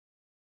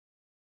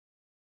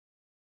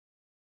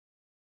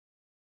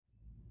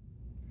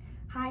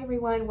Hi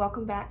everyone,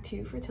 welcome back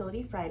to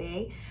Fertility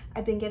Friday.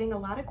 I've been getting a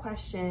lot of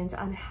questions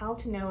on how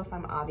to know if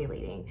I'm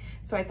ovulating.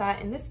 So I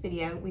thought in this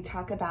video, we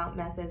talk about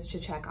methods to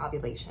check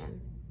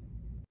ovulation.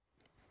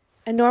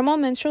 A normal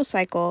menstrual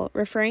cycle,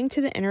 referring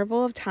to the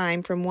interval of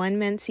time from one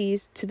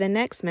menses to the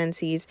next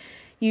menses,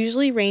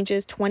 usually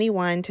ranges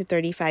 21 to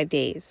 35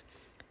 days.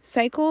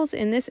 Cycles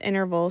in this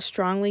interval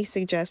strongly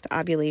suggest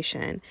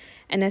ovulation,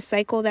 and a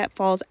cycle that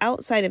falls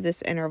outside of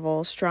this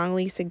interval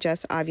strongly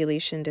suggests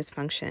ovulation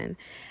dysfunction.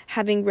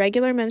 Having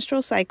regular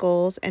menstrual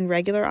cycles and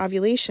regular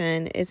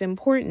ovulation is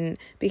important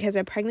because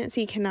a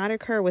pregnancy cannot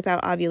occur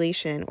without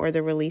ovulation or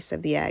the release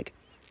of the egg.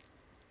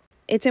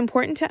 It's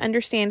important to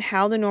understand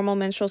how the normal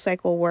menstrual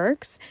cycle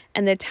works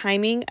and the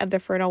timing of the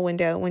fertile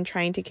window when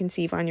trying to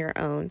conceive on your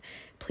own.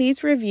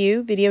 Please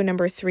review video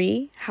number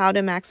 3, How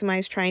to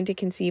Maximize Trying to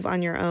Conceive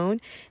on Your Own,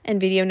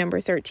 and video number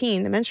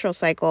 13, The Menstrual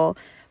Cycle,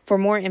 for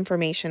more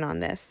information on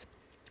this.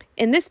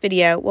 In this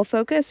video, we'll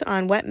focus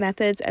on what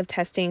methods of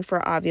testing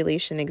for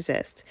ovulation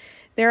exist.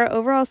 There are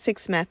overall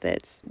 6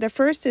 methods. The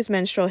first is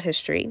menstrual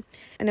history.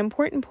 An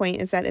important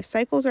point is that if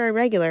cycles are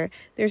irregular,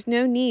 there's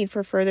no need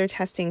for further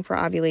testing for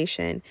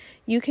ovulation.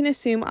 You can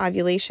assume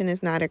ovulation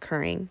is not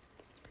occurring.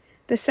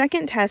 The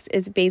second test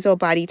is basal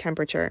body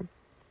temperature.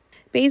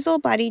 Basal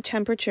body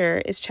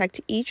temperature is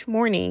checked each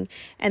morning,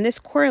 and this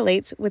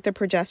correlates with the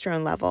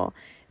progesterone level.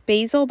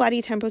 Basal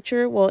body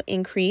temperature will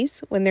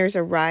increase when there's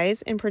a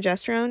rise in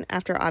progesterone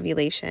after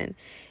ovulation.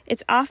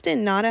 It's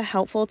often not a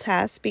helpful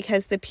test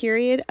because the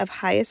period of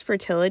highest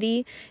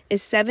fertility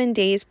is 7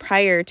 days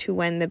prior to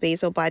when the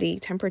basal body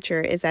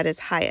temperature is at its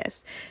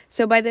highest.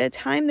 So by the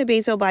time the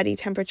basal body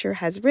temperature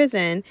has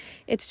risen,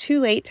 it's too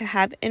late to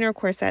have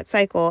intercourse that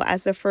cycle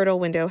as the fertile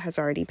window has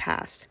already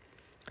passed.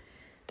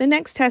 The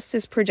next test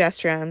is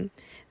progesterone.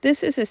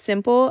 This is a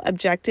simple,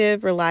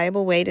 objective,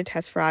 reliable way to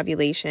test for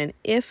ovulation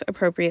if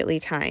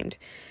appropriately timed.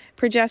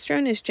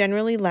 Progesterone is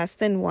generally less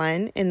than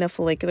 1 in the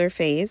follicular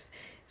phase,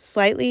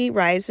 slightly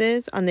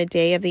rises on the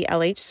day of the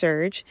LH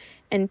surge,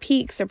 and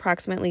peaks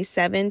approximately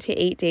 7 to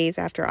 8 days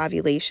after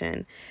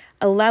ovulation.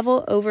 A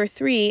level over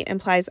 3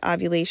 implies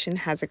ovulation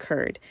has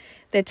occurred.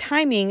 The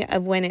timing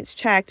of when it's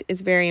checked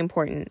is very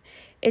important.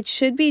 It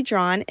should be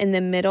drawn in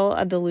the middle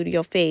of the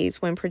luteal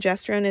phase when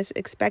progesterone is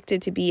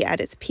expected to be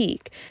at its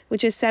peak,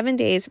 which is 7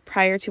 days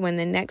prior to when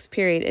the next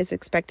period is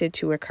expected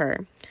to occur.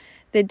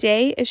 The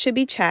day it should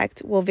be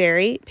checked will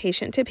vary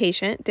patient to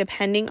patient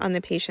depending on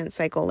the patient's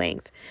cycle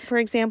length. For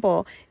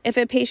example, if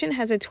a patient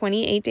has a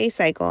 28-day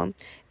cycle,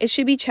 it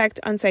should be checked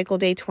on cycle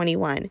day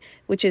 21,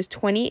 which is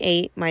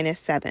 28 minus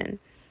 7.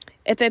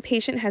 If a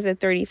patient has a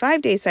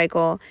 35-day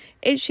cycle,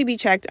 it should be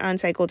checked on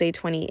cycle day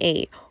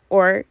 28,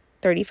 or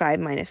 35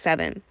 minus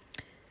 7.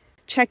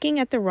 Checking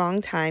at the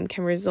wrong time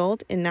can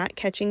result in not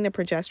catching the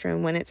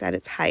progesterone when it's at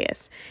its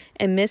highest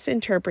and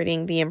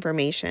misinterpreting the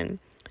information.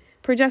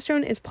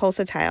 Progesterone is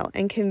pulsatile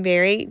and can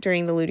vary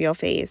during the luteal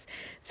phase,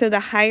 so the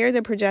higher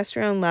the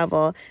progesterone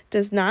level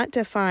does not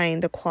define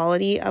the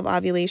quality of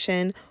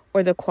ovulation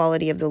or the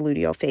quality of the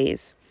luteal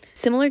phase.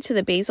 Similar to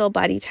the basal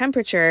body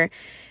temperature,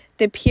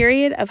 the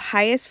period of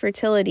highest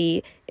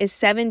fertility is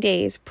 7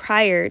 days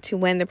prior to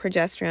when the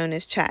progesterone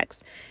is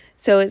checked,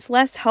 so it's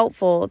less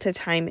helpful to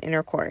time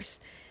intercourse.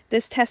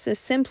 This test is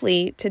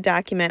simply to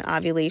document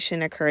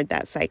ovulation occurred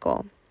that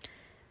cycle.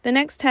 The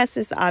next test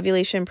is the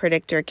Ovulation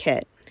Predictor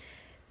Kit.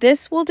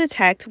 This will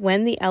detect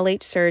when the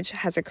LH surge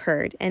has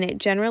occurred, and it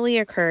generally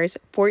occurs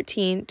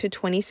 14 to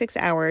 26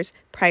 hours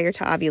prior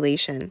to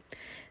ovulation.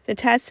 The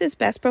test is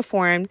best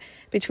performed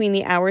between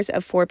the hours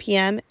of 4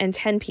 p.m. and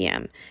 10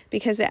 p.m.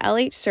 because the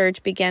LH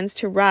surge begins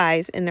to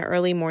rise in the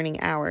early morning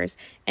hours,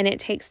 and it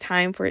takes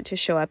time for it to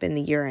show up in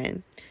the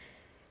urine.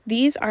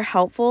 These are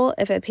helpful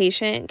if a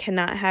patient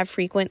cannot have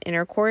frequent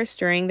intercourse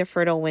during the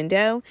fertile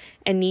window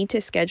and need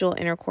to schedule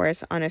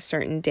intercourse on a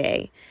certain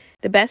day.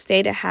 The best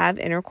day to have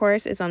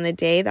intercourse is on the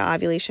day the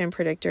ovulation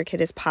predictor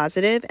kit is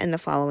positive and the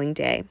following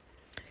day.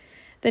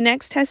 The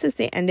next test is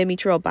the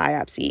endometrial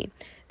biopsy.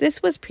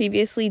 This was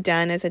previously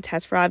done as a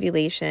test for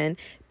ovulation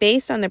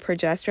based on the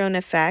progesterone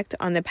effect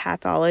on the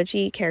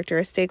pathology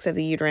characteristics of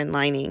the uterine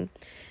lining.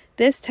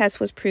 This test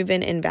was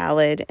proven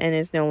invalid and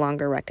is no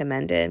longer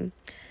recommended.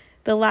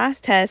 The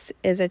last test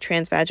is a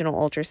transvaginal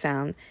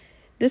ultrasound.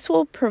 This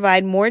will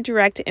provide more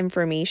direct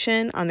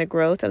information on the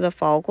growth of the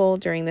follicle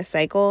during the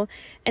cycle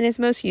and is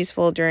most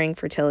useful during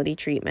fertility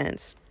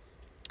treatments.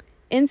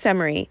 In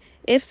summary,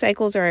 if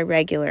cycles are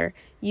irregular,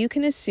 you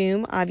can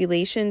assume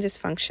ovulation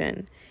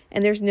dysfunction,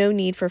 and there's no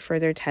need for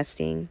further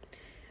testing.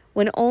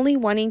 When only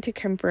wanting to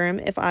confirm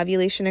if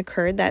ovulation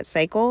occurred that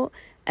cycle,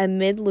 a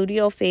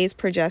mid-luteal phase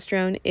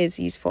progesterone is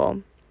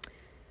useful.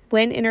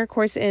 When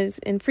intercourse is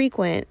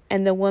infrequent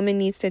and the woman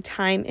needs to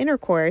time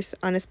intercourse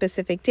on a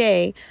specific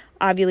day,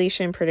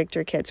 ovulation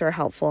predictor kits are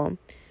helpful.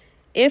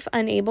 If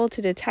unable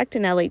to detect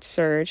an LH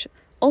surge,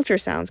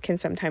 ultrasounds can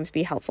sometimes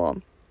be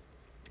helpful.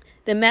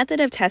 The method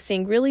of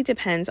testing really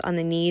depends on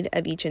the need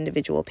of each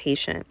individual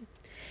patient.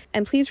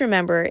 And please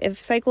remember,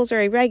 if cycles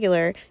are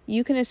irregular,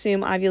 you can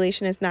assume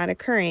ovulation is not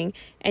occurring,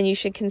 and you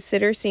should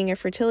consider seeing a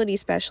fertility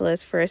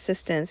specialist for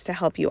assistance to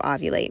help you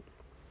ovulate.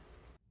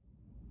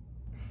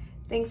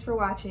 Thanks for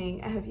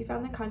watching. I hope you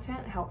found the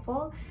content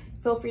helpful.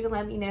 Feel free to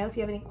let me know if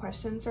you have any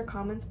questions or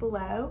comments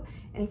below.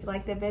 And if you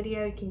like the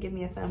video, you can give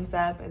me a thumbs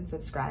up and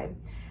subscribe.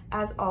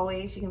 As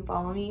always, you can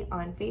follow me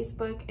on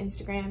Facebook,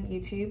 Instagram,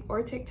 YouTube,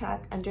 or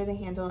TikTok under the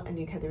handle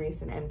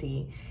Kathiresan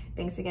MD.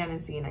 Thanks again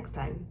and see you next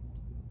time.